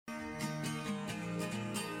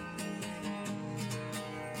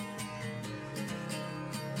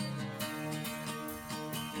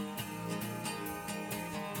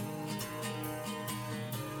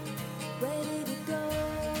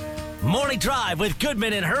Morning Drive with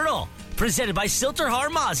Goodman and Hurdle, presented by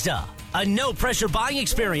Silterhar Mazda. A no-pressure buying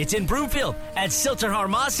experience in Broomfield at Silterhar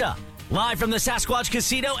Mazda. Live from the Sasquatch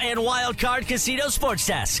Casino and Wild Card Casino Sports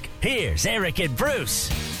Desk. Here's Eric and Bruce.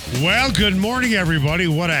 Well, good morning, everybody.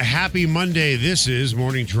 What a happy Monday this is.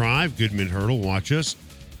 Morning Drive, Goodman Hurdle. Watch us,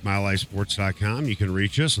 MileHighSports.com. You can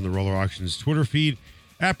reach us on the Roller Auctions Twitter feed.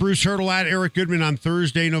 At Bruce Hurdle, at Eric Goodman on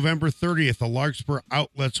Thursday, November 30th, the Larkspur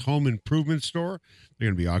Outlets Home Improvement Store. They're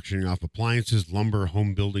going to be auctioning off appliances, lumber,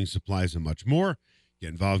 home building supplies, and much more. Get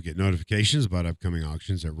involved, get notifications about upcoming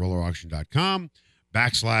auctions at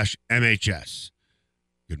rollerauction.com/MHS.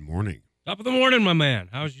 Good morning. Top of the morning, my man.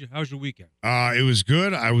 How's your weekend? It was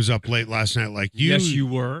good. I was up late last night like you. Yes, you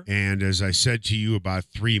were. And as I said to you about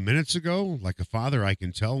 3 minutes ago, like a father, I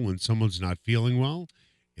can tell when someone's not feeling well.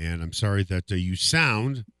 And I'm sorry that you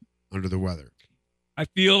sound under the weather. I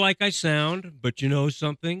feel like I sound, but you know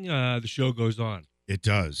something? The show goes on. It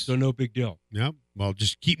does. So no big deal. Yep. Well,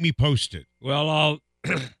 just keep me posted. Well, I'll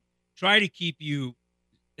try to keep you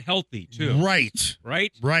healthy, too. Right.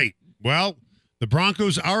 Right? Right. Well, the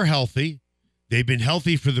Broncos are healthy. They've been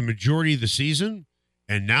healthy for the majority of the season,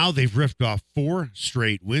 and now they've ripped off 4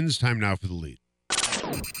 straight wins. Time now for the lead.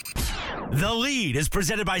 The Lead is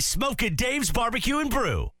presented by Smokin' Dave's Barbecue and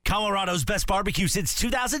Brew, Colorado's best barbecue since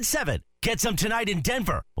 2007. Get some tonight in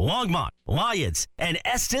Denver, Longmont, Lyons, and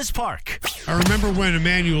Estes Park. I remember when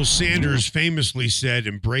Emmanuel Sanders famously said,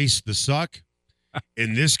 "Embrace the suck."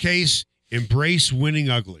 In this case, embrace winning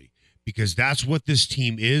ugly, because that's what this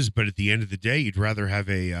team is. But at the end of the day, you'd rather have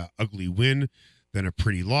a ugly win than a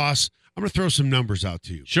pretty loss. I'm going to throw some numbers out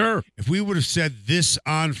to you. Sure. If we would have said this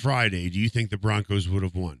on Friday, do you think the Broncos would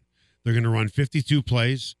have won? They're going to run 52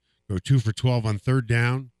 plays, go 2 for 12 on third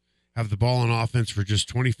down, have the ball on offense for just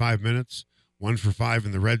 25 minutes, 1 for 5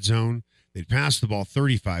 in the red zone. They'd pass the ball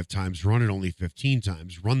 35 times, run it only 15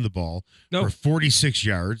 times, run the ball for 46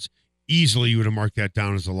 yards. Easily, you would have marked that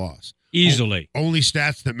down as a loss. Easily. Only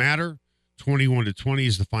stats that matter, 21-20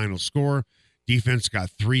 is the final score. Defense got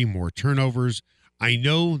 3 more turnovers. I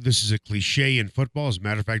know this is a cliche in football. As a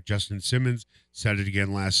matter of fact, Justin Simmons said it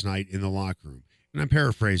again last night in the locker room. And I'm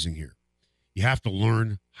paraphrasing here. You have to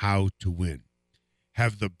learn how to win.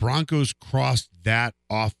 Have the Broncos crossed that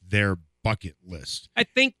off their bucket list? I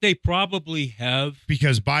think they probably have.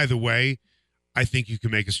 Because, by the way, I think you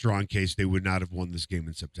can make a strong case they would not have won this game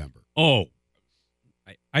in September. Oh,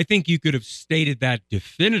 I think you could have stated that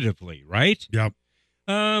definitively, right? Yep.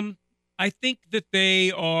 I think that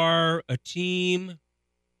they are a team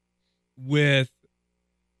with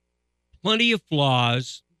plenty of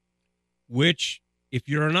flaws, which, if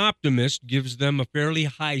you're an optimist, gives them a fairly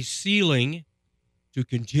high ceiling to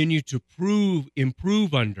continue to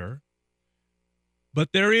improve under.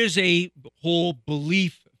 But there is a whole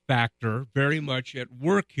belief factor very much at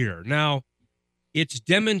work here. Now, it's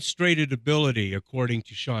demonstrated ability, according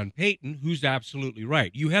to Sean Payton, who's absolutely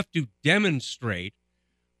right. You have to demonstrate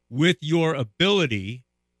with your ability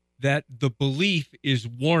that the belief is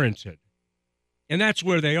warranted. And that's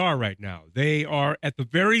where they are right now. They are, at the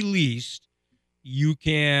very least, you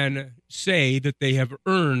can say that they have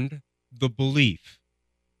earned the belief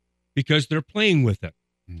because they're playing with it.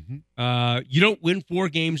 Mm-hmm. You don't win 4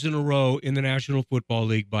 games in a row in the National Football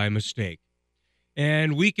League by mistake.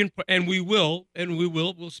 And we'll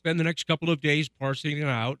spend the next couple of days parsing it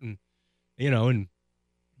out and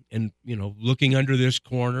looking under this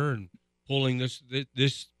corner and pulling this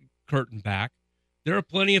curtain back. There are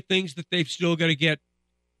plenty of things that they've still got to get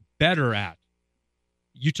better at.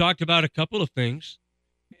 You talked about a couple of things.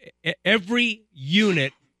 Every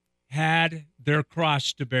unit had their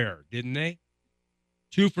cross to bear, didn't they?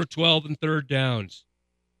 2 for 12 and third downs.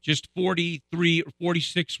 Just 43 or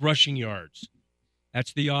 46 rushing yards.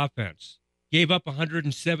 That's the offense. Gave up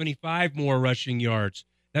 175 more rushing yards.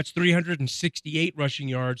 That's 368 rushing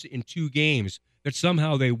yards in 2 games that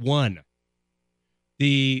somehow they won.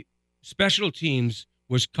 The special teams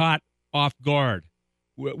was caught off guard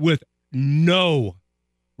with no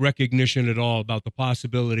recognition at all about the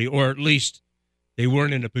possibility, or at least they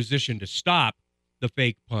weren't in a position to stop the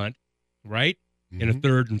fake punt, right? In a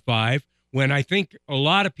 3rd and 5, when I think a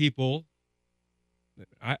lot of people,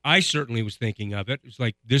 I certainly was thinking of it. It's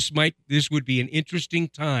like this would be an interesting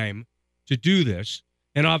time to do this.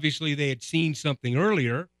 And obviously they had seen something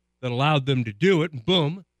earlier that allowed them to do it, and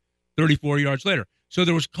boom, 34 yards later. So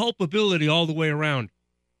there was culpability all the way around.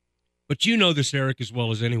 But you know this, Eric, as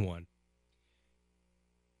well as anyone.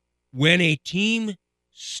 When a team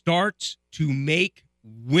starts to make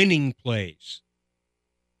winning plays,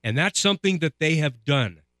 and that's something that they have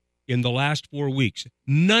done in the last 4 weeks,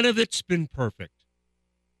 none of it's been perfect.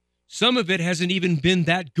 Some of it hasn't even been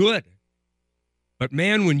that good. But,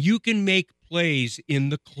 man, when you can make plays in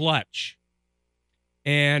the clutch,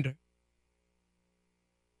 and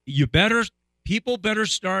people better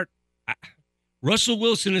start. Russell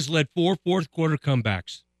Wilson has led 4 fourth-quarter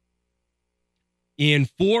comebacks. In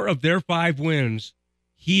 4 of their 5 wins,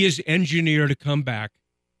 he has engineered a comeback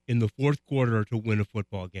in the fourth quarter to win a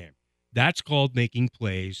football game. That's called making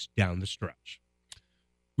plays down the stretch.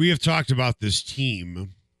 We have talked about this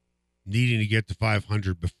team needing to get to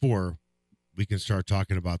 500 before we can start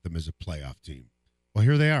talking about them as a playoff team. Well,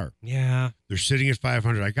 here they are. Yeah. They're sitting at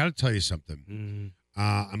 500. I got to tell you something.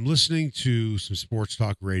 I'm listening to some sports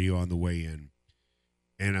talk radio on the way in,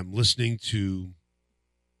 and I'm listening to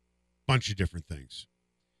a bunch of different things.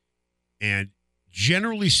 And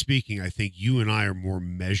generally speaking, I think you and I are more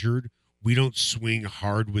measured. We don't swing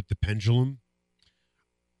hard with the pendulum.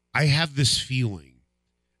 I have this feeling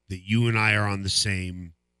that you and I are on the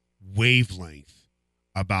same wavelength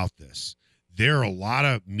about this. There are a lot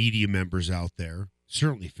of media members out there,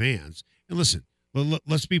 certainly fans. And listen,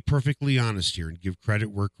 let's be perfectly honest here and give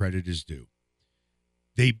credit where credit is due.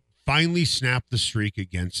 They finally snapped the streak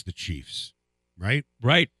against the Chiefs, right?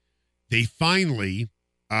 Right. They finally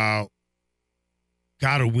got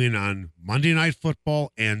a win on Monday Night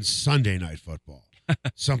Football and Sunday Night Football,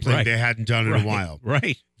 something Right. they hadn't done in a while.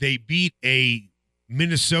 Right. They beat a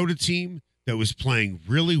Minnesota team that was playing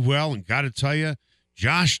really well, and got to tell you,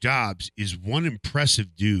 Josh Dobbs is one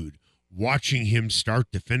impressive dude. Watching him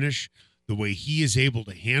start to finish, the way he is able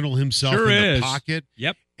to handle himself in the pocket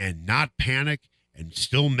and not panic and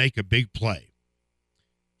still make a big play.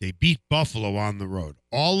 They beat Buffalo on the road.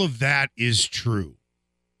 All of that is true.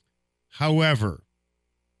 However,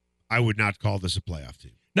 I would not call this a playoff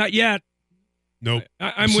team. Not yet. Nope.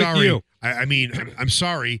 I'm sorry. with you. I mean, I'm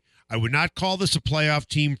sorry. I would not call this a playoff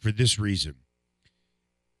team for this reason.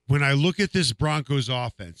 When I look at this Broncos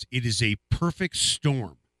offense, it is a perfect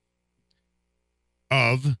storm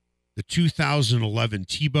of the 2011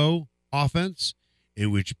 Tebow offense,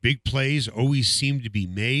 in which big plays always seem to be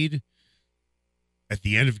made at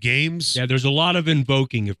the end of games. Yeah, there's a lot of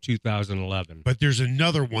invoking of 2011. But there's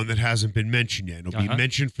another one that hasn't been mentioned yet. It'll be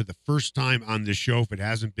mentioned for the first time on this show if it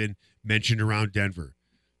hasn't been mentioned around Denver.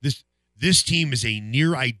 This team is a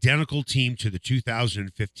near identical team to the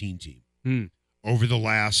 2015 team over the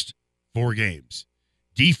last 4 games.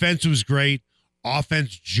 Defense was great.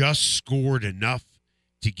 Offense just scored enough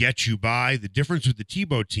to get you by. The difference with the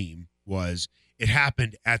Tebow team was it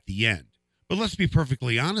happened at the end. But let's be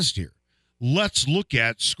perfectly honest here. Let's look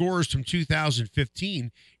at scores from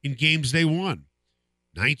 2015 in games they won.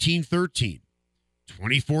 19-13,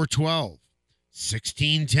 24-12,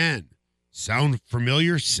 16-10. Sound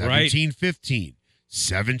familiar? 17-15,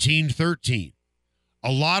 17-13.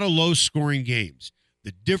 A lot of low-scoring games.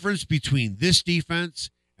 The difference between this defense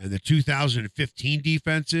and the 2015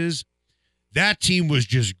 defense is that team was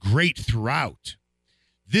just great throughout.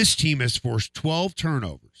 This team has forced 12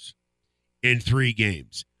 turnovers in 3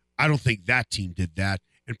 games. I don't think that team did that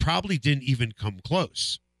and probably didn't even come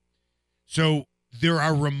close. So there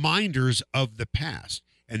are reminders of the past,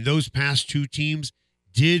 and those past 2 teams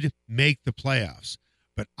did make the playoffs.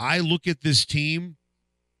 But I look at this team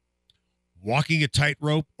walking a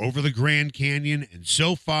tightrope over the Grand Canyon, and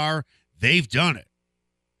so far they've done it.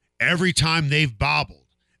 Every time they've bobbled,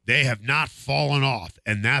 they have not fallen off,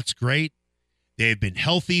 and that's great. They have been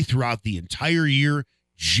healthy throughout the entire year,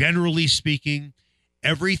 generally speaking.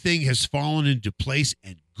 Everything has fallen into place,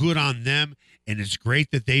 and good on them, and it's great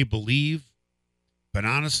that they believe. But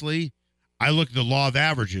honestly, I look at the law of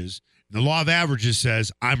averages, and the law of averages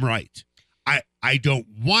says I'm right. I don't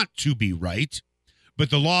want to be right, but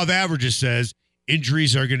the law of averages says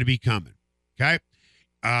injuries are going to be coming. Okay,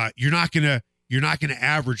 you're not going to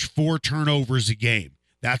average 4 turnovers a game.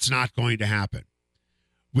 That's not going to happen.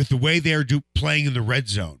 With the way they're playing in the red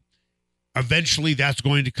zone, eventually that's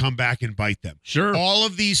going to come back and bite them. Sure. All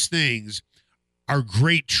of these things are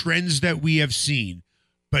great trends that we have seen,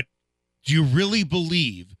 but do you really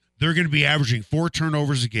believe they're going to be averaging 4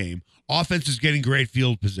 turnovers a game? Offense is getting great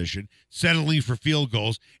field position, settling for field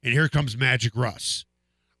goals, and here comes Magic Russ.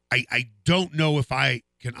 I don't know if I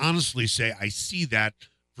can honestly say I see that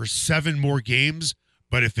for 7 more games,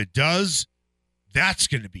 but if it does, that's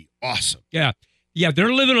going to be awesome. Yeah,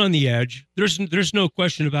 they're living on the edge. There's no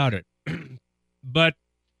question about it. But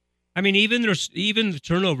I mean, even the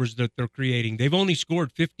turnovers that they're creating, they've only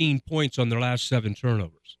scored 15 points on their last 7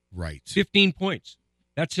 turnovers. Right. 15 points.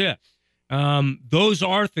 That's it. Those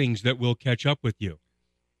are things that will catch up with you.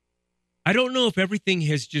 I don't know if everything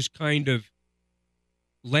has just kind of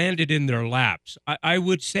landed in their laps. I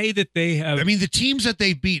would say that they have. I mean, the teams that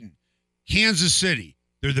they've beaten, Kansas City,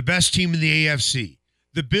 They're the best team in the AFC.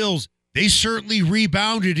 The Bills, they certainly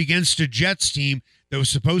rebounded against a Jets team that was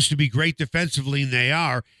supposed to be great defensively, and they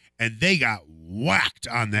are, and they got whacked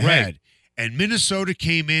on the head. And Minnesota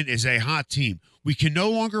came in as a hot team. We can no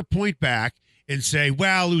longer point back and say,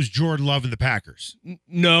 well, it was Jordan Love and the Packers.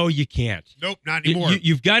 No, you can't. Nope, not anymore.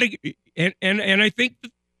 You've got to, and I think,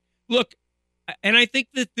 and I think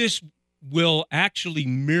that this will actually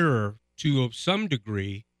mirror to some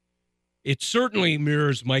degree. It certainly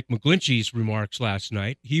mirrors Mike McGlinchey's remarks last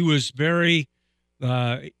night. He was very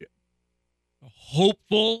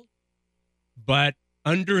hopeful, but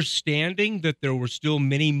understanding that there were still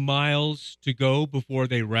many miles to go before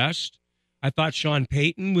they rest. I thought Sean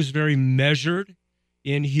Payton was very measured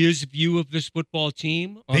in his view of this football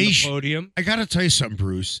team on the podium. I got to tell you something,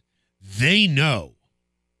 Bruce. They know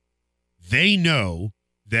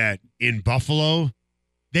that in Buffalo,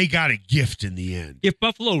 they got a gift in the end. If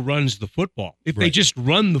Buffalo runs the football, if they just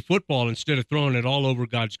run the football instead of throwing it all over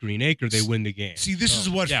God's green acre, they win the game. See, this is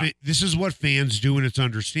what fans do, and it's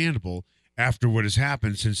understandable after what has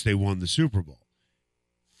happened since they won the Super Bowl.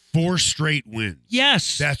 4 straight wins.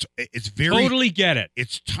 Yes. It's very totally get it.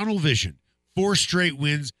 It's tunnel vision. 4 straight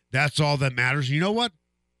wins, that's all that matters. You know what?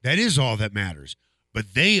 That is all that matters.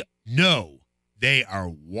 But they know they are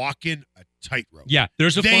walking a tightrope. Yeah,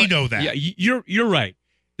 they know that. Yeah, you're right.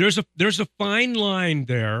 There's a fine line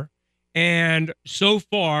there, and so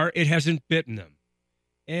far it hasn't bitten them.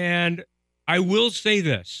 And I will say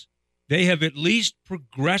this. They have at least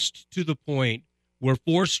progressed to the point where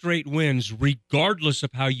 4 straight wins, regardless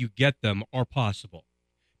of how you get them, are possible.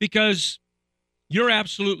 Because you're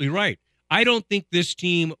absolutely right. I don't think this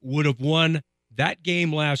team would have won that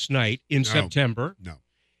game last night in September. No.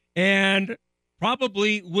 And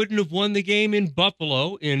probably wouldn't have won the game in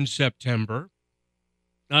Buffalo in September.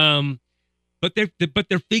 But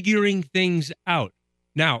they're figuring things out.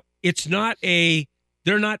 Now,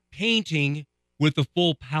 they're not painting with a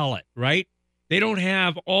full palette, right? They don't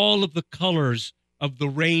have all of the colors of the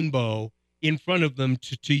rainbow in front of them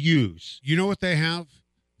to use. You know what they have?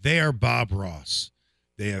 They are Bob Ross.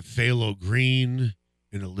 They have phthalo green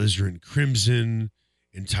and alizarin crimson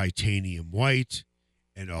and titanium white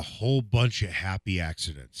and a whole bunch of happy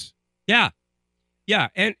accidents. Yeah.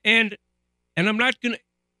 And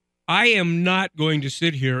I am not going to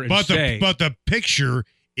sit here and say. But the picture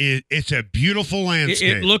it's a beautiful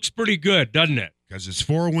landscape. It looks pretty good, doesn't it? Because it's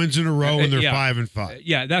 4 wins in a row and they're 5-5.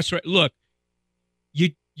 Yeah, that's right. Look,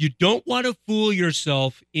 you don't want to fool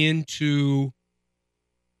yourself into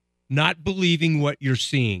not believing what you're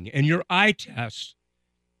seeing. And your eye test,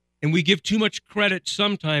 and we give too much credit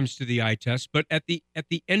sometimes to the eye test, but at the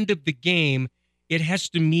end of the game, it has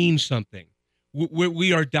to mean something.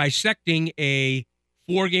 We are dissecting a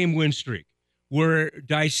 4-game win streak. We're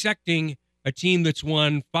dissecting a team that's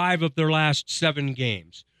won 5 of their last 7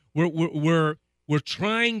 games. We're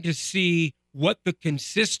trying to see what the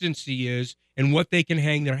consistency is and what they can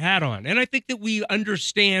hang their hat on. And I think that we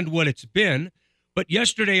understand what it's been, but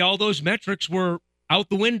yesterday all those metrics were out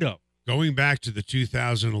the window. Going back to the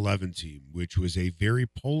 2011 team, which was a very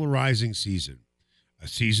polarizing season, a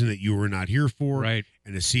season that you were not here for, right,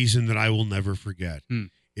 and a season that I will never forget.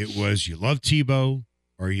 It was you love Tebow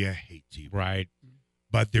or you hate Tebow. Right.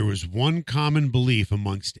 But there was one common belief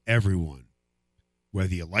amongst everyone,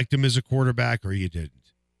 whether you liked him as a quarterback or you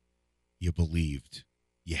didn't. You believed.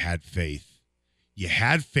 You had faith. You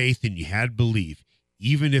had faith and you had belief.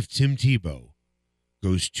 Even if Tim Tebow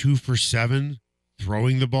goes 2 for 7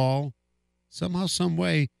 throwing the ball, somehow, some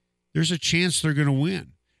way, there's a chance they're going to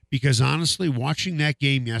win. Because honestly, watching that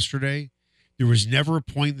game yesterday, there was never a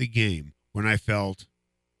point in the game when I felt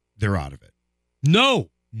they're out of it. No.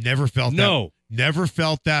 Never felt that. Never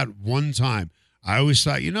felt that one time. I always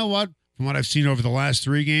thought, you know what? From what I've seen over the last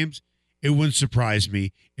 3 games, it wouldn't surprise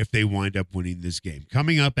me if they wind up winning this game.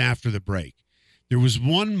 Coming up after the break, there was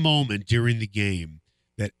one moment during the game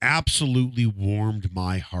that absolutely warmed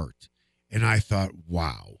my heart. And I thought,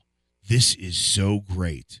 wow, this is so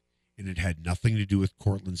great. And it had nothing to do with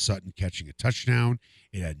Cortland Sutton catching a touchdown.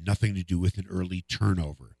 It had nothing to do with an early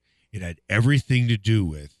turnover. It had everything to do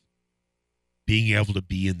with being able to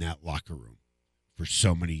be in that locker room for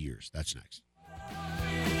so many years. That's next.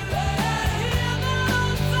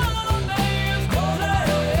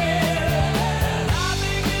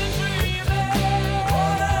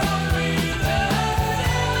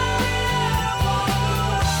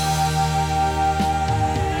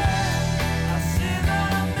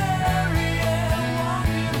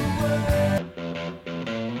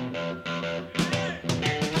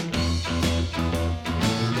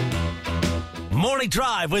 Morning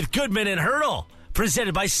Drive with Goodman and Hurdle,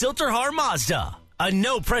 presented by Silterhar Mazda. A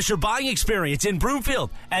no-pressure buying experience in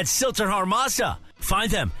Broomfield at Silterhar Mazda.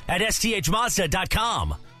 Find them at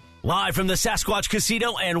sthmazda.com. Live from the Sasquatch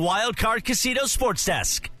Casino and Wild Card Casino Sports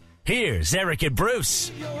Desk. Here's Eric and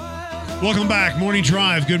Bruce. Welcome back. Morning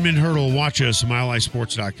Drive. Goodman Hurdle. Watch us,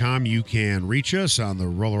 milehighsports.com. You can reach us on the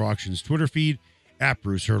Roller Auctions Twitter feed at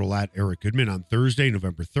Bruce Hurdle at Eric Goodman on Thursday,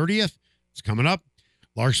 November 30th. It's coming up.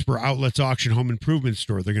 Larkspur Outlets Auction Home Improvement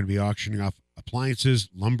Store. They're going to be auctioning off appliances,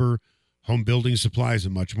 lumber, home building supplies,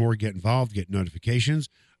 and much more. Get involved. Get notifications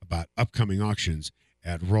about upcoming auctions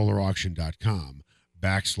at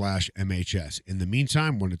rollerauction.com/MHS. In the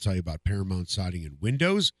meantime, I want to tell you about Paramount Siding and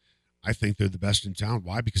Windows. I think they're the best in town.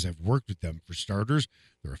 Why? Because I've worked with them for starters.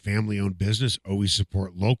 They're a family-owned business. Always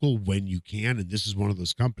support local when you can, and this is one of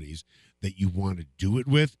those companies that you want to do it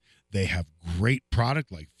with. They have great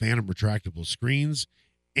product like phantom retractable screens,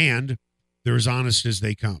 and they're as honest as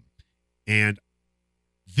they come. And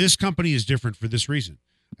this company is different for this reason.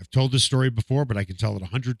 I've told this story before, but I can tell it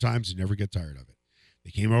 100 times and never get tired of it.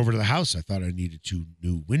 They came over to the house. I thought I needed 2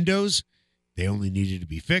 new windows. They only needed to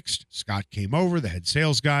be fixed. Scott came over, the head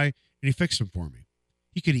sales guy, and he fixed them for me.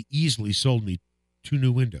 He could have easily sold me 2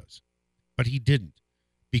 new windows, but he didn't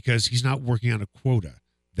because he's not working on a quota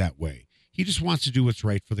that way. He just wants to do what's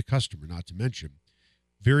right for the customer, not to mention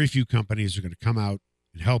very few companies are going to come out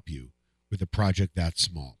and help you with a project that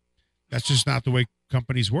small. That's just not the way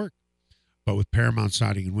companies work. But with Paramount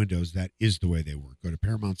Siding and Windows, that is the way they work. Go to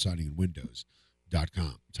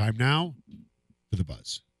ParamountSidingandWindows.com. Time now for The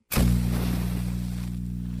Buzz.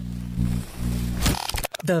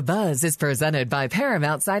 The Buzz is presented by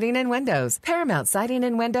Paramount Siding and Windows. Paramount Siding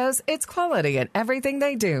and Windows, it's quality in everything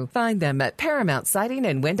they do. Find them at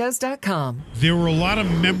ParamountSidingandWindows.com. There were a lot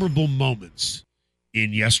of memorable moments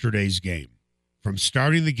in yesterday's game. From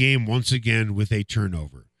starting the game once again with a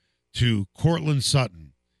turnover to Cortland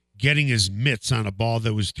Sutton getting his mitts on a ball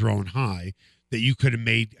that was thrown high that you could have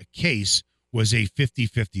made a case was a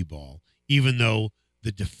 50-50 ball, even though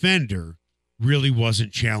the defender really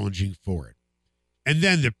wasn't challenging for it. And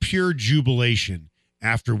then the pure jubilation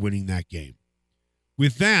after winning that game.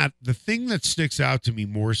 With that, the thing that sticks out to me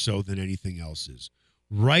more so than anything else is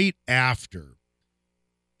right after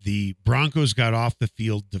the Broncos got off the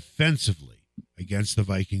field defensively against the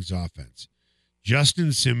Vikings offense,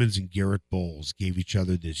 Justin Simmons and Garrett Bowles gave each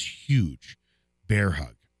other this huge bear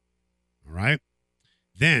hug. All right?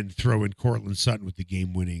 Then throw in Cortland Sutton with the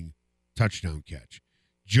game-winning touchdown catch.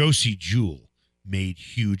 Josie Jewell made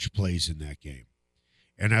huge plays in that game.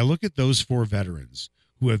 And I look at those 4 veterans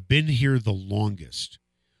who have been here the longest,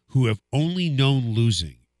 who have only known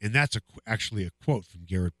losing, and that's actually a quote from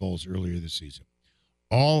Garrett Bowles earlier this season.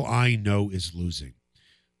 All I know is losing.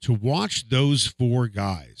 To watch those 4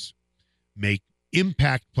 guys make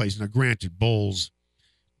impact plays. Now, granted, Bowles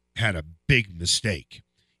had a big mistake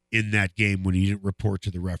in that game when he didn't report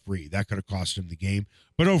to the referee. That could have cost him the game.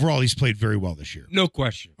 But overall, he's played very well this year. No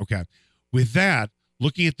question. Okay. With that,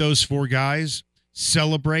 looking at those 4 guys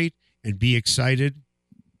celebrate and be excited,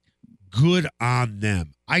 good on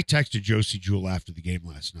them. I texted Josie Jewell after the game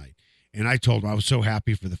last night, and I told him I was so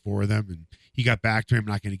happy for the 4 of them, and he got back to him. I'm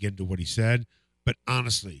not going to get into what he said, but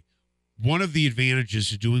honestly, one of the advantages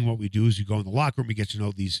to doing what we do is you go in the locker room, we get to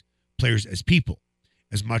know these players as people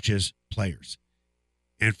as much as players.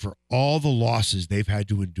 And for all the losses they've had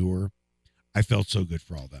to endure, I felt so good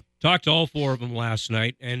for all of them. Talked to all 4 of them last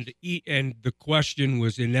night, and the question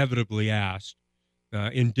was inevitably asked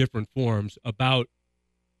in different forms about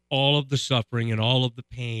all of the suffering and all of the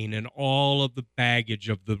pain and all of the baggage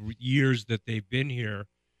of the years that they've been here.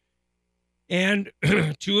 And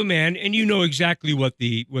to a man, and you know exactly what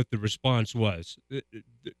the response was. The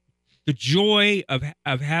joy of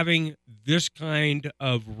having this kind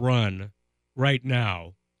of run right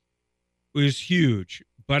now is huge.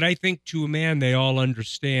 But I think to a man, they all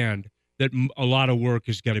understand that a lot of work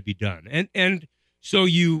has got to be done. And so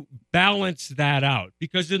you balance that out,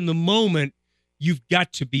 because in the moment, you've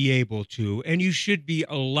got to be able to, and you should be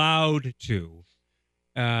allowed to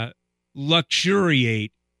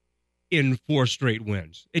luxuriate in 4 straight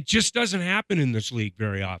wins. It just doesn't happen in this league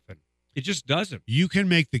very often. It just doesn't. You can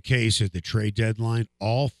make the case at the trade deadline,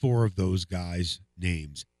 all 4 of those guys'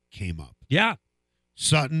 names came up. Yeah.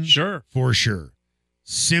 Sutton, sure, for sure.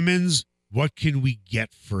 Simmons, what can we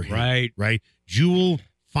get for him? Right. Jewell,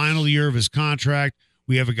 final year of his contract.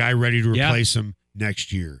 We have a guy ready to replace him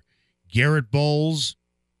next year. Garrett Bowles,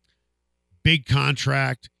 big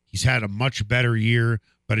contract. He's had a much better year,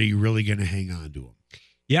 but are you really going to hang on to him?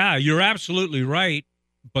 Yeah, you're absolutely right,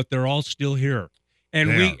 but they're all still here.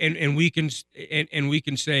 And we can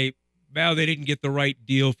say, well, they didn't get the right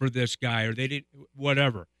deal for this guy, or they didn't,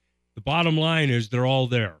 whatever. The The bottom line is they're all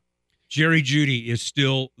there. Jerry Jeudy is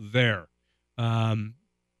still there.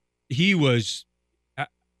 He was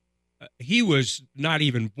not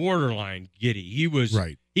even borderline giddy. He was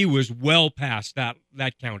Right. He was well past that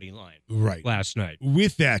county line last night.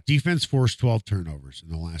 With that, defense forced 12 turnovers in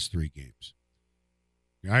the last 3 games.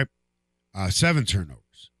 All right? 7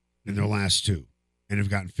 turnovers in their last 2, and have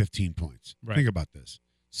gotten 15 points. Right. Think about this.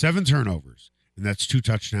 7 turnovers, and that's 2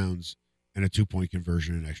 touchdowns and a 2-point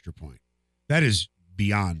conversion and extra point. That is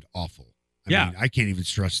beyond awful. I mean, I can't even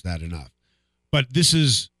stress that enough. But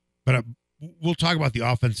we'll talk about the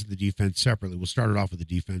offense and the defense separately. We'll start it off with the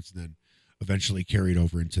defense and then eventually carry it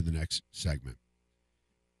over into the next segment.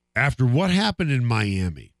 After what happened in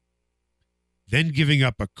Miami, then giving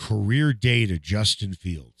up a career day to Justin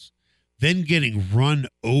Fields, then getting run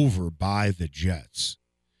over by the Jets,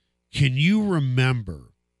 can you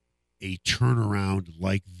remember a turnaround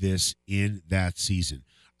like this in that season?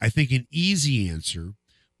 I think an easy answer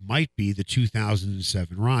might be the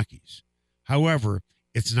 2007 Rockies. However,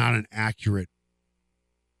 it's not an accurate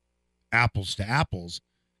apples to apples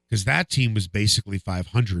because that team was basically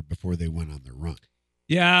 500 before they went on their run.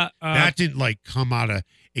 Yeah. That didn't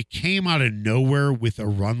it came out of nowhere with a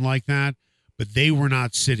run like that, but they were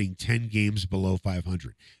not sitting 10 games below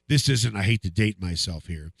 500. This isn't, I hate to date myself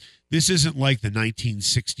here, this isn't like the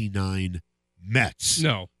 1969 Mets,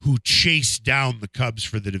 who chased down the Cubs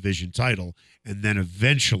for the division title and then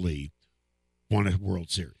eventually won a World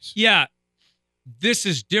Series. Yeah. This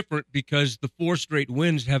is different because the 4 straight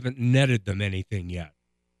wins haven't netted them anything yet.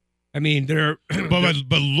 I mean, they're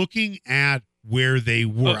but looking at where they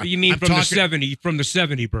were. Oh, you mean from the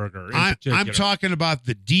 70 burger? I'm talking about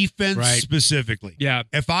the defense specifically. Yeah.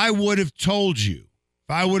 If I would have told you,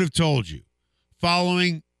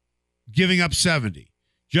 following giving up 70,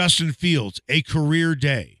 Justin Fields, a career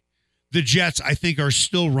day, the Jets, I think, are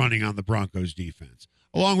still running on the Broncos defense,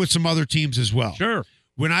 along with some other teams as well. Sure.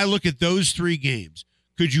 When I look at those 3 games,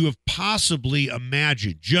 could you have possibly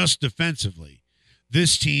imagined, just defensively,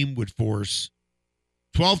 this team would force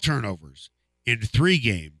 12 turnovers in 3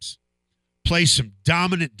 games, play some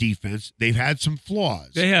dominant defense? They've had some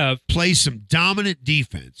flaws. They have. Play some dominant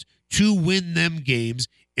defense to win them games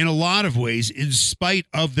in a lot of ways in spite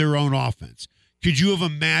of their own offense. Could you have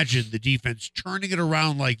imagined the defense turning it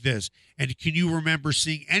around like this? And can you remember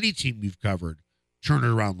seeing any team you've covered turn it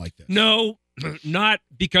around like this? No, not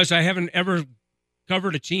because I haven't ever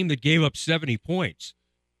covered a team that gave up 70 points.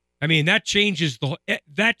 I mean, that changes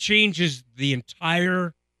the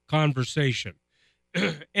entire conversation.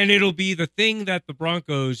 And it'll be the thing that the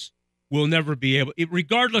Broncos will never be able,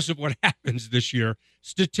 regardless of what happens this year,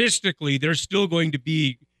 statistically, they're still going to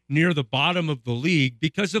be near the bottom of the league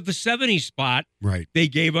because of the 70 spot they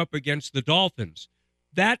gave up against the Dolphins.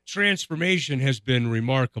 That transformation has been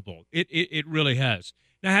remarkable. It really has.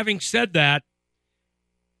 Now, having said that,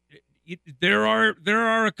 there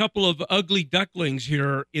are a couple of ugly ducklings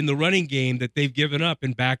here in the running game that they've given up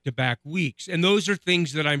in back-to-back weeks. And those are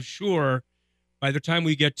things that I'm sure by the time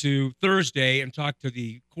we get to Thursday and talk to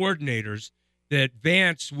the coordinators that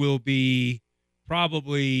Vance will be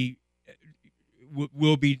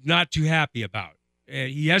not too happy about.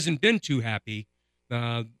 He hasn't been too happy.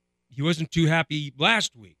 He wasn't too happy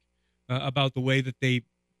last week about the way that they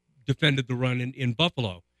defended the run in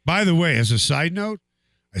Buffalo. By the way, as a side note,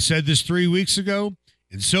 I said this 3 weeks ago,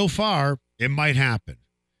 and so far, it might happen.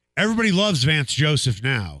 Everybody loves Vance Joseph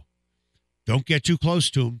now. Don't get too close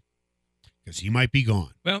to him because he might be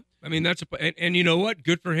gone. Well, I mean, and you know what?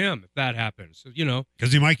 Good for him if that happens.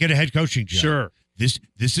 Because he might get a head coaching job. Sure. This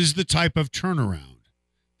is the type of turnaround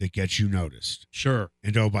that gets you noticed. Sure.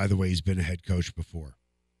 And oh, by the way, he's been a head coach before.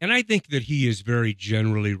 And I think that he is very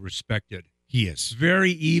generally respected. He is.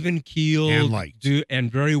 Very even-keeled. And liked. And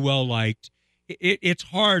very well-liked. It's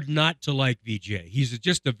hard not to like VJ. He's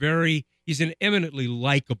an eminently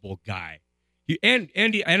likable guy. And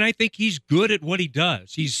I think he's good at what he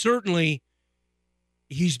does. He's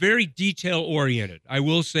very detail-oriented. I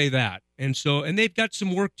will say that. And they've got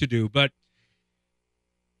some work to do, but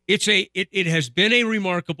it has been a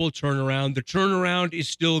remarkable turnaround. The turnaround is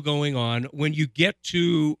still going on. When you get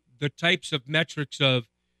to the types of metrics of,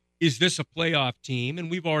 is this a playoff team? And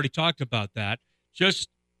we've already talked about that. Just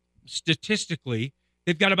statistically,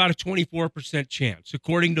 they've got about a 24% chance,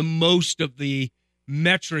 according to most of the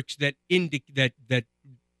metrics that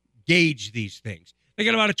gauge these things. They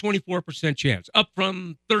got about a 24% chance, up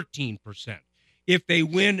from 13%. If they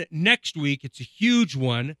win next week, it's a huge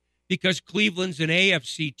one because Cleveland's an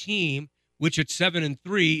AFC team, which at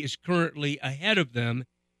 7-3 is currently ahead of them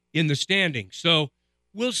in the standings. So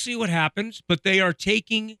we'll see what happens, but they are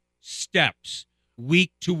taking steps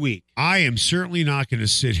week to week. I am certainly not going to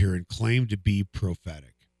sit here and claim to be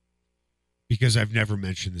prophetic because I've never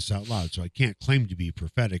mentioned this out loud. So I can't claim to be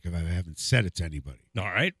prophetic if I haven't said it to anybody. All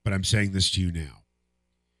right. But I'm saying this to you now.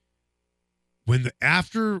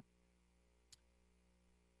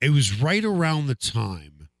 It was right around the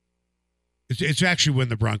time, it's actually when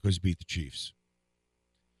the Broncos beat the Chiefs.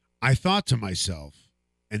 I thought to myself,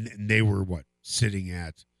 and they were sitting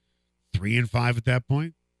at 3-5 at that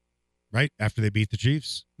point, right? After they beat the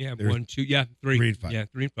Chiefs? Yeah, They're 1, 2, yeah, 3. 3-5. Yeah,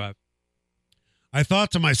 3-5. I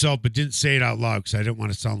thought to myself, but didn't say it out loud because I didn't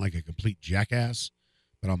want to sound like a complete jackass,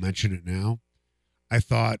 but I'll mention it now. I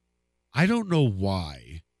thought, I don't know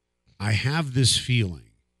why I have this feeling,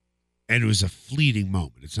 and it was a fleeting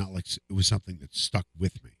moment. It's not like it was something that stuck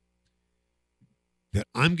with me, that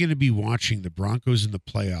I'm going to be watching the Broncos in the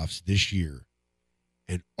playoffs this year,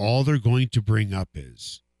 and all they're going to bring up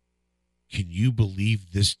is, can you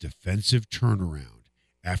believe this defensive turnaround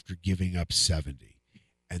after giving up 70?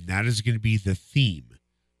 And that is going to be the theme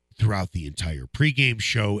throughout the entire pregame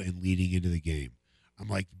show and leading into the game. I'm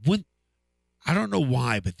like, I don't know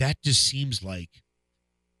why, but that just seems like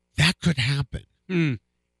that could happen.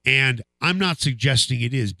 And I'm not suggesting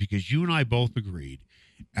it is, because you and I both agreed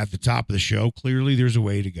at the top of the show, clearly there's a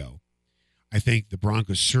way to go. I think the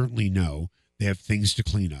Broncos certainly know they have things to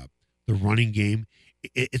clean up. The running game,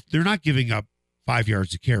 they're not giving up 5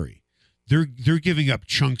 yards to carry. They're giving up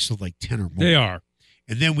chunks of like 10 or more. They are.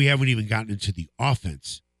 And then we haven't even gotten into the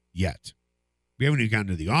offense yet.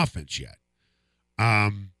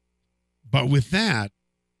 But with that,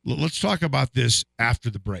 let's talk about this after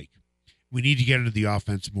the break. We need to get into the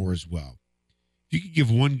offense more as well. If you could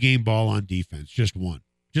give one game ball on defense, just one.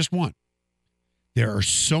 There are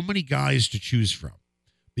so many guys to choose from,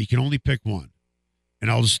 but you can only pick one.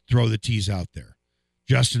 And I'll just throw the tease out there.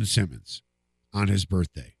 Justin Simmons on his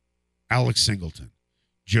birthday. Alex Singleton.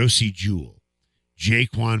 Josie Jewell.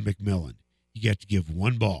 Jaquan McMillan. You get to give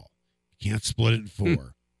one ball. You can't split it in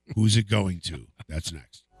 4. Who's it going to? That's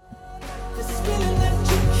next. This feeling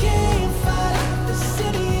that you can't fight. The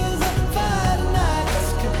city is on fire tonight.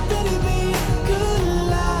 This could really be a good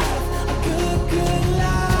life. A good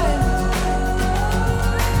life.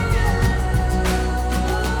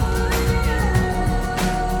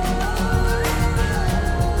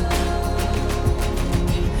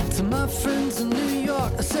 To my friends in New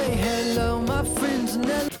York, I say hello. My friends in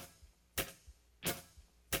LA.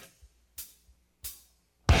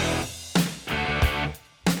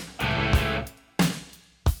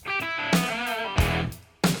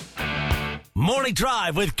 Morning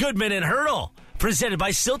Drive with Goodman and Hurdle, presented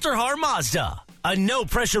by Silterhar Mazda. A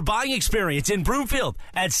no-pressure buying experience in Broomfield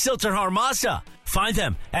at Silterhar Mazda. Find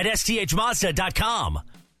them at sthmazda.com.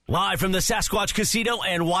 Live from the Sasquatch Casino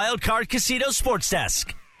and Wild Card Casino Sports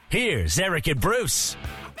Desk. Here's Eric and Bruce.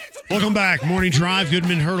 Welcome back. Morning Drive.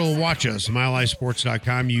 Goodman Hurdle. Watch us.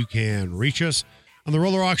 MileHighSports.com. You can reach us on the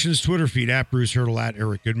Roller Auctions Twitter feed at Bruce Hurdle, at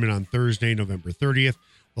Eric Goodman on Thursday, November 30th.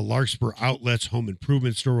 The Larkspur Outlets Home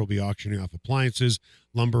Improvement Store will be auctioning off appliances,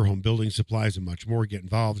 lumber, home building supplies, and much more. Get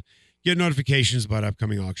involved. Get notifications about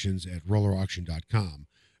upcoming auctions at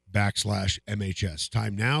rollerauction.com/MHS.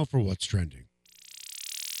 Time now for What's Trending.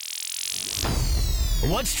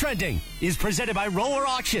 What's Trending is presented by Roller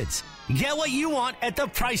Auctions. Get what you want at the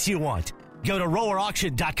price you want. Go to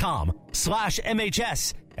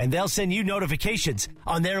rollerauction.com/MHS and they'll send you notifications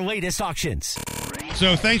on their latest auctions.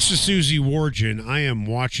 So thanks to Susie Wargin, I am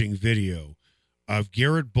watching video of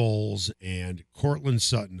Garrett Bowles and Cortland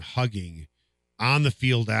Sutton hugging on the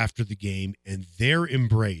field after the game, and their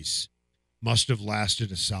embrace must have lasted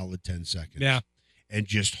a solid 10 seconds. Yeah. And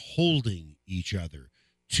just holding each other.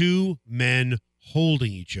 Two men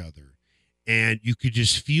holding each other. And you could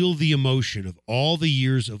just feel the emotion of all the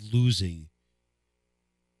years of losing.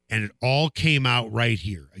 And it all came out right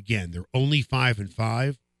here. Again, they're only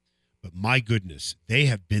 5-5. But my goodness, they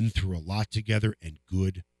have been through a lot together, and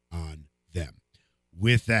good on them.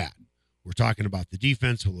 With that, we're talking about the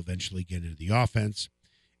defense. We'll eventually get into the offense.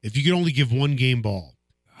 If you could only give one game ball,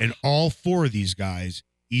 and all 4 of these guys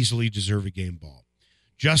easily deserve a game ball.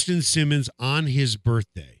 Justin Simmons on his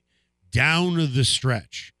birthday, down to the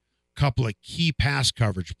stretch, couple of key pass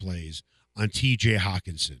coverage plays on T.J.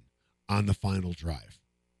 Hawkinson on the final drive.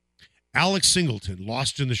 Alex Singleton,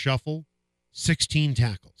 lost in the shuffle, 16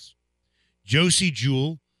 tackles. Josie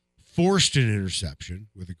Jewell forced an interception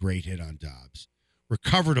with a great hit on Dobbs,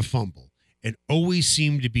 recovered a fumble, and always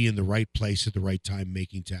seemed to be in the right place at the right time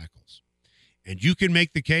making tackles. And you can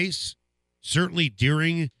make the case, certainly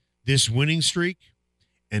during this winning streak,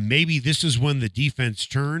 and maybe this is when the defense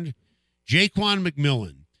turned. Jaquan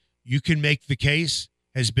McMillan, you can make the case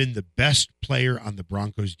has been the best player on the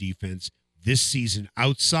Broncos defense this season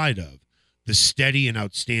outside of the steady and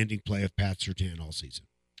outstanding play of Pat Surtain all season?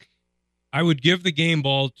 I would give the game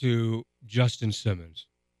ball to Justin Simmons.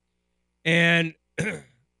 And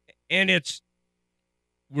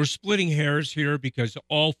we're splitting hairs here because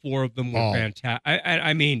all four of them were fantastic.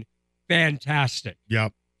 I mean, fantastic.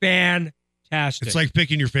 Yep. Fantastic. It's like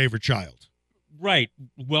picking your favorite child. Right.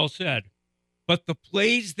 Well said. But the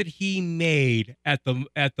plays that he made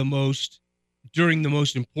during the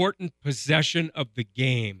most important possession of the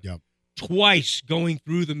game, yep, twice going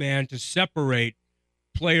through the man to separate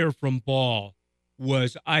player from ball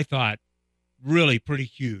was, I thought, really pretty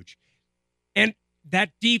huge. And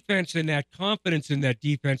that defense and that confidence in that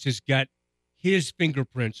defense has got his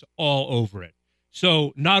fingerprints all over it.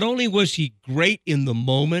 So not only was he great in the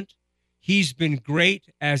moment, he's been great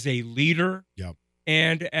as a leader, yep,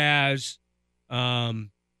 and as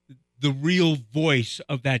the real voice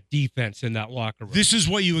of that defense in that locker room. This is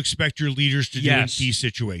what you expect your leaders to do in key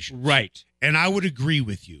situations. Right. And I would agree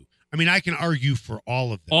with you. I mean, I can argue for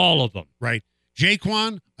all of them. All of them. Right.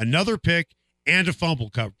 Jaquan, another pick, and a fumble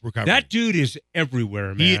recovery. That dude is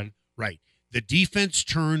everywhere, man. Right. The defense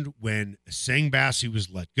turned when Sangbassi was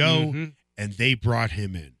let go, and they brought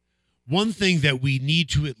him in. One thing that we need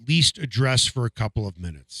to at least address for a couple of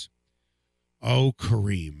minutes. Oh,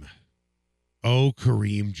 Kareem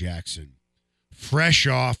Jackson. Fresh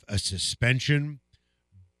off a suspension,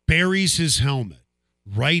 buries his helmet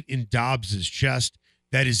right in Dobbs' chest.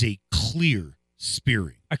 That is a clear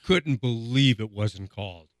spearing. I couldn't believe it wasn't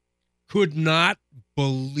called. Could not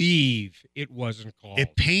believe it wasn't called.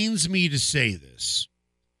 It pains me to say this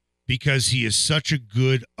because he is such a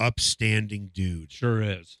good, upstanding dude. Sure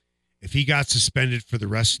is. If he got suspended for the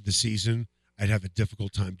rest of the season, I'd have a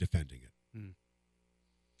difficult time defending it.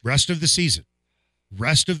 Rest of the season,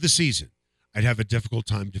 I'd have a difficult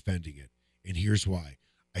time defending it. And here's why.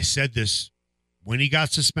 I said this when he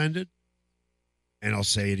got suspended, and I'll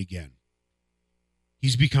say it again.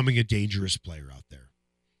 He's becoming a dangerous player out there.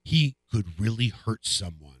 He could really hurt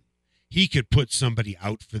someone. He could put somebody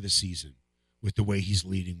out for the season with the way he's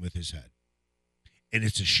leading with his head. And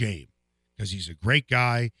it's a shame because he's a great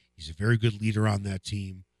guy. He's a very good leader on that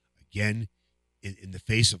team. Again, in the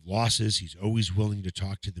face of losses, he's always willing to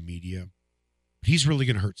talk to the media. But he's really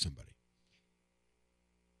going to hurt somebody.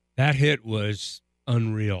 That hit was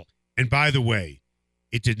unreal. And by the way,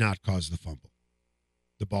 it did not cause the fumble.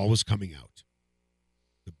 The ball was coming out.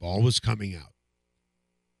 The ball was coming out.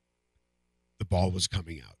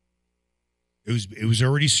 It was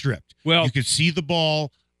already stripped. Well, you could see the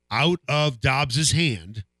ball out of Dobbs'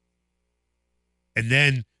 hand, and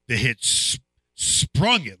then the hit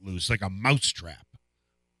sprung it loose like a mousetrap.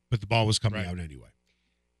 But the ball was coming out anyway.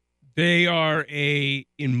 They are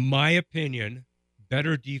in my opinion,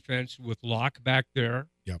 better defense with Locke back there.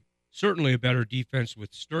 Yep. Certainly a better defense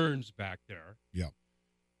with Stearns back there. Yep.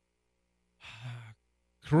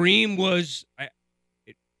 Kareem was,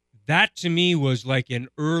 that to me was like an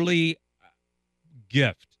early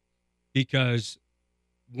gift because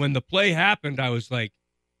when the play happened, I was like,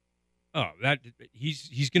 oh, that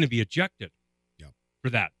he's going to be ejected for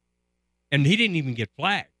that. And he didn't even get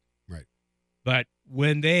flagged. Right. But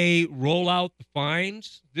when they roll out the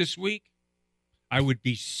fines this week, I would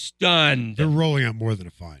be stunned. They're rolling out more than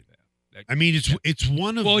a fine. I mean, it's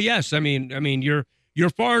one of. Well, yes. I mean, you're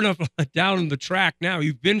far enough down the track now.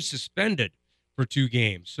 You've been suspended for 2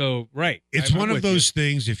 games. So, right. It's one of those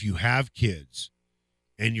things, if you have kids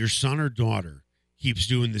and your son or daughter keeps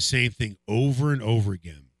doing the same thing over and over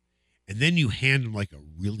again, and then you hand them like a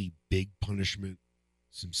really big punishment,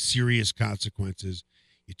 some serious consequences,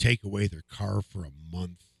 you take away their car for a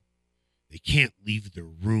month, they can't leave their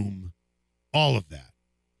room, all of that.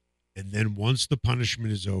 And then once the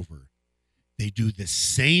punishment is over, they do the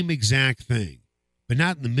same exact thing, but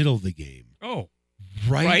not in the middle of the game. Oh,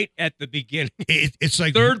 right at the beginning. It's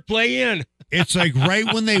like third play in. It's like right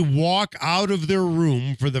when they walk out of their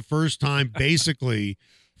room for the first time, basically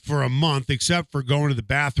for a month, except for going to the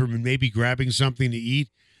bathroom and maybe grabbing something to eat.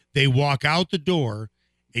 They walk out the door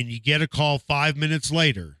and you get a call 5 minutes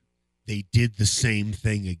later. They did the same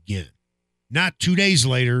thing again. Not 2 days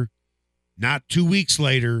later, not 2 weeks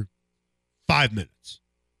later, 5 minutes.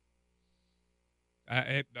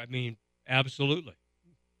 I mean, absolutely.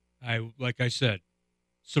 Like I said,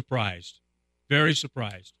 surprised. Very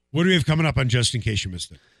surprised. What do we have coming up on Just in Case You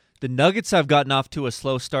Missed It? The Nuggets have gotten off to a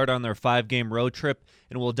slow start on their 5-game road trip,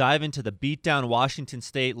 and we'll dive into the beatdown Washington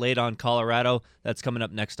State laid on Colorado. That's coming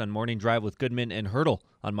up next on Morning Drive with Goodman and Hurdle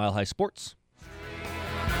on Mile High Sports.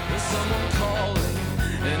 There's someone calling,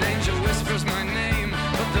 an angel whispers my name,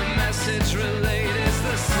 but the message relayed is the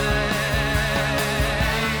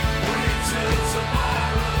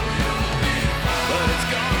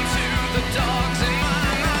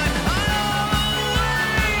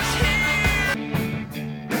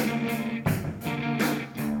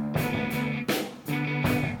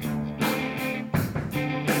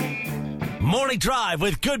Morning Drive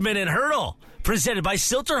with Goodman and Hurdle, presented by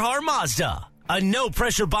Silterhar Mazda. A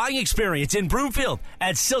no-pressure buying experience in Broomfield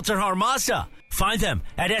at Silterhar Mazda. Find them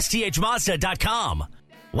at sthmazda.com.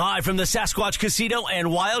 Live from the Sasquatch Casino and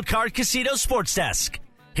Wild Card Casino Sports Desk.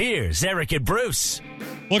 Here's Eric and Bruce.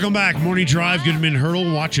 Welcome back. Morning Drive, Goodman and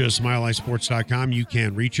Hurdle. Watch us, milehighsports.com. You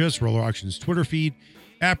can reach us. Roller Auctions Twitter feed.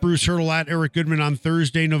 At Bruce Hurdle, at Eric Goodman on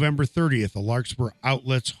Thursday, November 30th. The Larkspur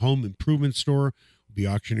Outlets Home Improvement Store will be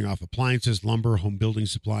auctioning off appliances, lumber, home building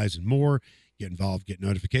supplies, and more. Get involved, get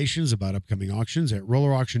notifications about upcoming auctions at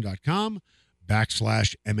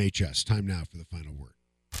rollerauction.com/MHS. Time now for the final word.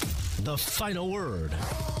 The final word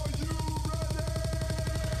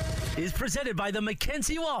is presented by the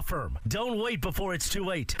McKenzie Law Firm. Don't wait before it's too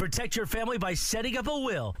late. Protect your family by setting up a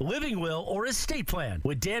will, living will, or estate plan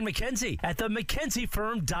with Dan McKenzie at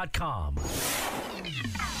themckenziefirm.com.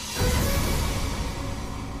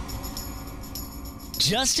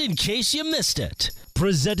 Just in case you missed it.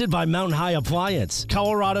 Presented by Mountain High Appliance,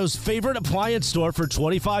 Colorado's favorite appliance store for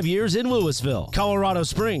 25 years in Louisville, Colorado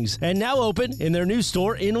Springs, and now open in their new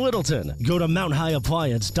store in Littleton. Go to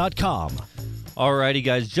mountainhighappliance.com. Alrighty,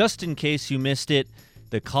 guys, just in case you missed it,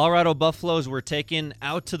 the Colorado Buffaloes were taken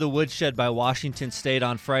out to the woodshed by Washington State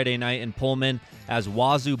on Friday night in Pullman as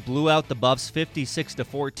Wazoo blew out the Buffs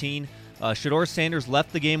 56-14. Shedeur Sanders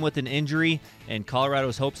left the game with an injury, and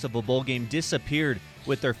Colorado's hopes of a bowl game disappeared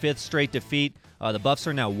with their fifth straight defeat. The Buffs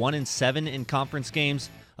are now 1-7 in conference games.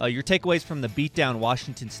 Your takeaways from the beatdown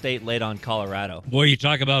Washington State laid on Colorado. Boy, you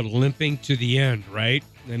talk about limping to the end, right?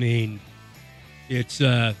 I mean, it's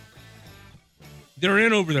they're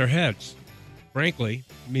in over their heads. Frankly,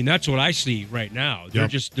 I mean that's what I see right now. They're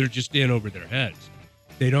just in over their heads.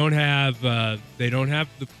 They don't have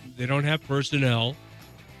personnel.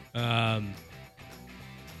 I'm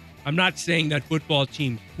not saying that football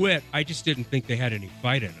team quit. I just didn't think they had any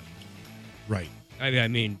fight in them. Right. I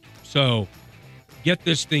mean, so get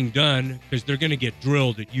this thing done because they're going to get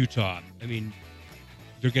drilled at Utah. I mean,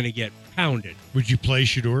 they're going to get pounded. Would you play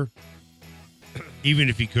Shedeur? Even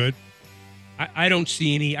if he could? I don't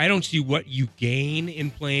see what you gain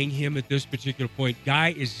in playing him at this particular point.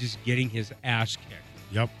 Guy is just getting his ass kicked.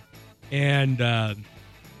 Yep. And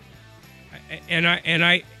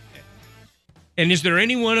is there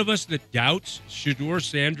any one of us that doubts Shedeur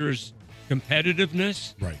Sanders'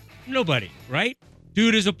 competitiveness? Right. Nobody, right?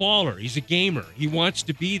 Dude is a baller. He's a gamer. He wants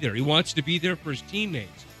to be there. He wants to be there for his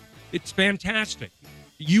teammates. It's fantastic.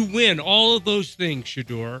 You win all of those things,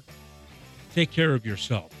 Shedeur. Take care of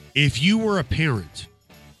yourself. If you were a parent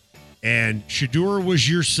and Shedeur was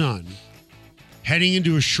your son heading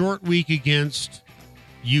into a short week against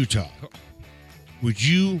Utah, would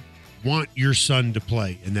you want your son to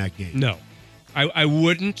play in that game? No. I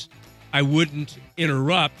wouldn't. I wouldn't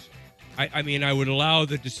interrupt. I mean, I would allow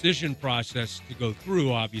the decision process to go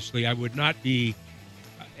through, obviously. I would not be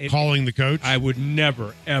calling the coach? I would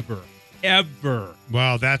never, ever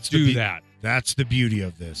well, do that. That's the beauty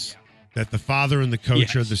of this, that the father and the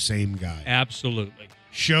coach are the same guy. Absolutely.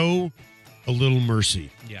 Show a little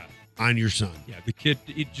mercy on your son. Yeah, the kid,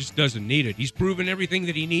 it just doesn't need it. He's proven everything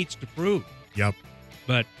that he needs to prove. Yep.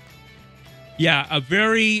 But, yeah, a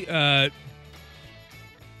very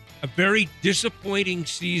disappointing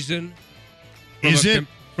season.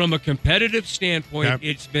 From a competitive standpoint?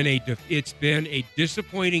 Yep. It's been a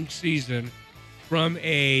disappointing season. From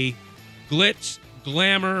a glitz,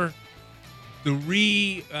 glamour, the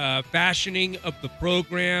refashioning of the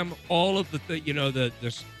program, all of the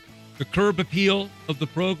curb appeal of the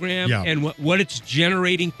program, and what it's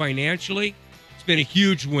generating financially, it's been a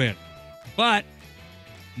huge win. But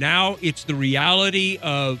now it's the reality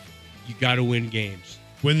of you got to win games.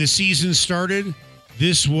 When the season started,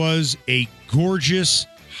 this was a gorgeous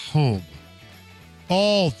home.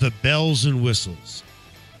 All the bells and whistles.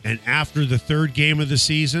 And after the third game of the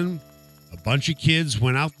season, a bunch of kids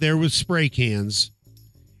went out there with spray cans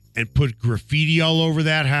and put graffiti all over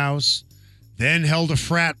that house, then held a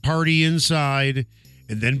frat party inside,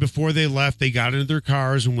 and then before they left, they got into their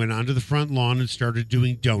cars and went onto the front lawn and started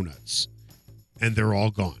doing donuts. And they're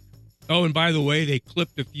all gone. Oh, and by the way, they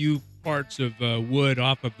clipped a few parts of wood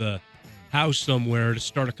off of the house somewhere to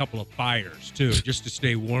start a couple of fires, too, just to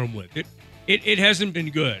stay warm with it. It hasn't been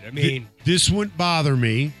good. I mean, this wouldn't bother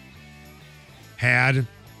me had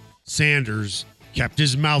Sanders kept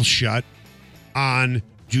his mouth shut on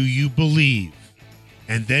 "Do you believe?"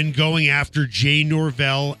 and then going after Jay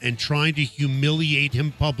Norvell and trying to humiliate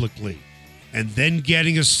him publicly, and then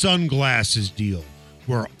getting a sunglasses deal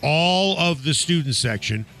where all of the student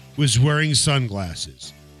section was wearing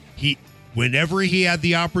sunglasses. Whenever he had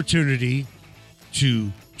the opportunity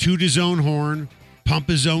to toot his own horn, pump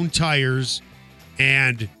his own tires,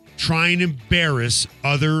 and try and embarrass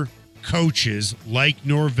other coaches like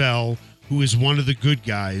Norvell, who is one of the good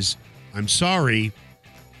guys, I'm sorry,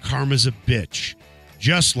 karma's a bitch.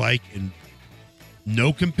 Just like, in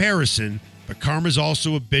no comparison, but karma's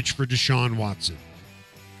also a bitch for Deshaun Watson.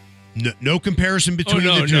 No comparison between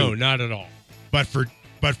the two. No, not at all. But for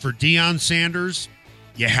Deion Sanders,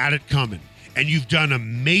 you had it coming. And you've done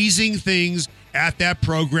amazing things at that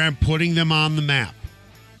program, putting them on the map.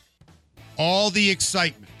 All the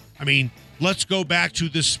excitement. I mean, let's go back to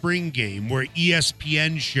the spring game where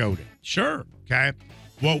ESPN showed it. Sure. Okay?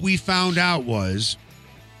 What we found out was,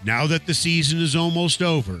 now that the season is almost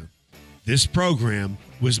over, this program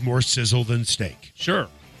was more sizzle than steak. Sure.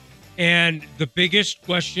 And the biggest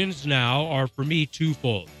questions now are, for me,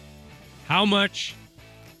 twofold. How much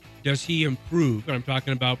does he improve, and I'm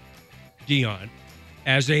talking about Deion,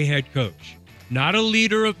 as a head coach? Not a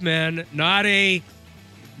leader of men, not a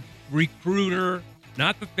recruiter,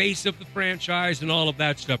 not the face of the franchise and all of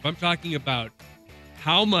that stuff. I'm talking about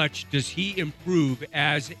how much does he improve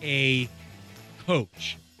as a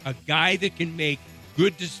coach, a guy that can make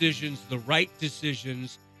good decisions, the right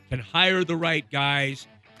decisions, can hire the right guys,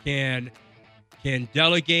 can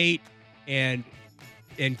delegate and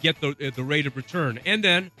get the rate of return. And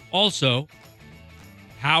then also,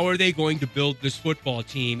 how are they going to build this football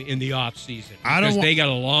team in the offseason? Because they got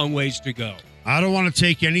a long ways to go. I don't want to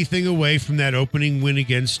take anything away from that opening win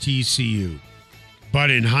against TCU. But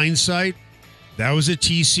in hindsight, that was a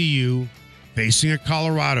TCU facing a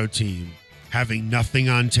Colorado team having nothing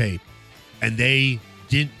on tape. And they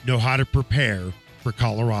didn't know how to prepare for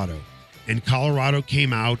Colorado. And Colorado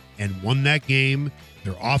came out and won that game.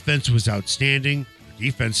 Their offense was outstanding.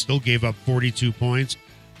 Their defense still gave up 42 points.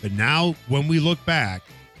 But now, when we look back,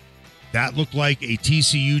 that looked like a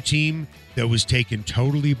TCU team that was taken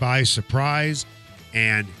totally by surprise.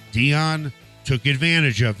 And Deion took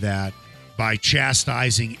advantage of that by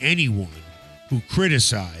chastising anyone who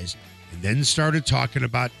criticized and then started talking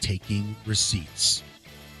about taking receipts.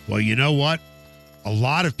 Well, you know what? A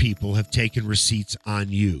lot of people have taken receipts on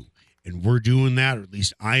you. And we're doing that, or at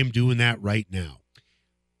least I am doing that right now.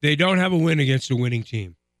 They don't have a win against a winning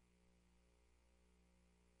team.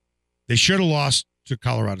 They should have lost to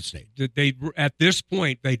Colorado State. They, at this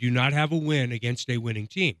point, they do not have a win against a winning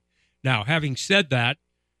team. Now, having said that,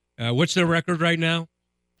 what's their record right now?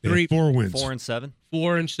 They have 4 wins. 4-7.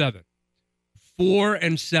 4-7.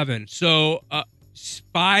 4-7. So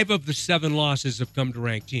 5 of the 7 losses have come to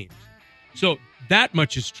ranked teams. So that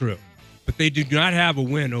much is true. But they do not have a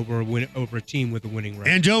win over a team with a winning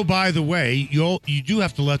record. And oh, by the way, you do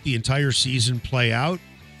have to let the entire season play out.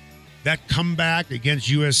 That comeback against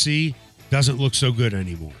USC doesn't look so good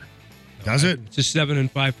anymore, does it? It's a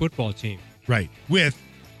 7-5 football team, right? With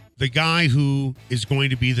the guy who is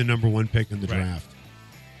going to be the number 1 pick in the draft.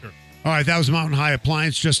 Sure. All right, that was Mountain High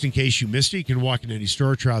Appliance. Just in case you missed it, you can walk in any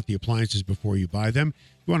store, try out the appliances before you buy them.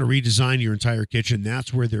 If you want to redesign your entire kitchen,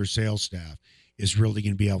 that's where their sales staff is really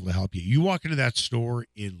going to be able to help you. You walk into that store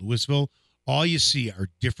in Louisville, all you see are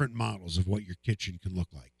different models of what your kitchen can look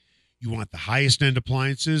like. You want the highest end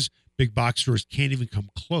appliances, big box stores can't even come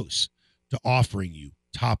close to offering you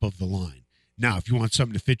top of the line. Now, if you want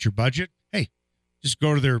something to fit your budget, hey, just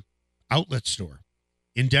go to their outlet store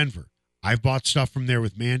in Denver. I've bought stuff from there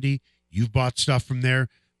with Mandy. You've bought stuff from there.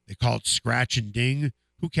 They call it Scratch and Ding.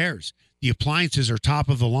 Who cares? The appliances are top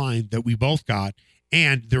of the line that we both got,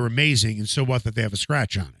 and they're amazing. And so what that they have a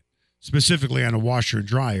scratch on it, specifically on a washer and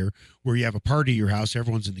dryer, where you have a party at your house,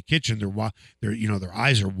 everyone's in the kitchen, their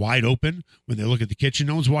eyes are wide open when they look at the kitchen.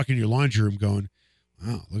 No one's walking in your laundry room going,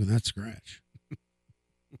 "Oh, look at that scratch."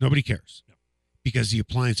 Nobody cares because the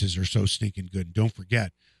appliances are so stinking good. And don't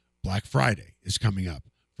forget, Black Friday is coming up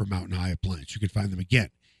for Mountain High Appliance. You can find them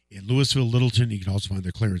again in Louisville, Littleton. You can also find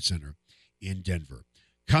their clearance center in Denver.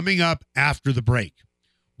 Coming up after the break,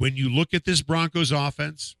 when you look at this Broncos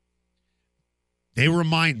offense, they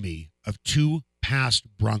remind me of 2 past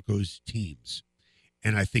Broncos teams.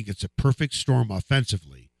 And I think it's a perfect storm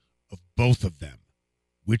offensively of both of them.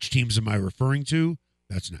 Which teams am I referring to?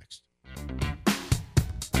 That's next.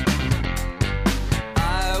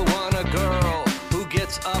 I want a girl who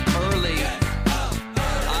gets up early.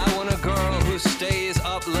 I want a girl who stays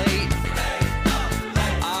up late.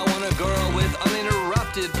 I want a girl with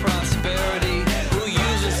uninterrupted privacy.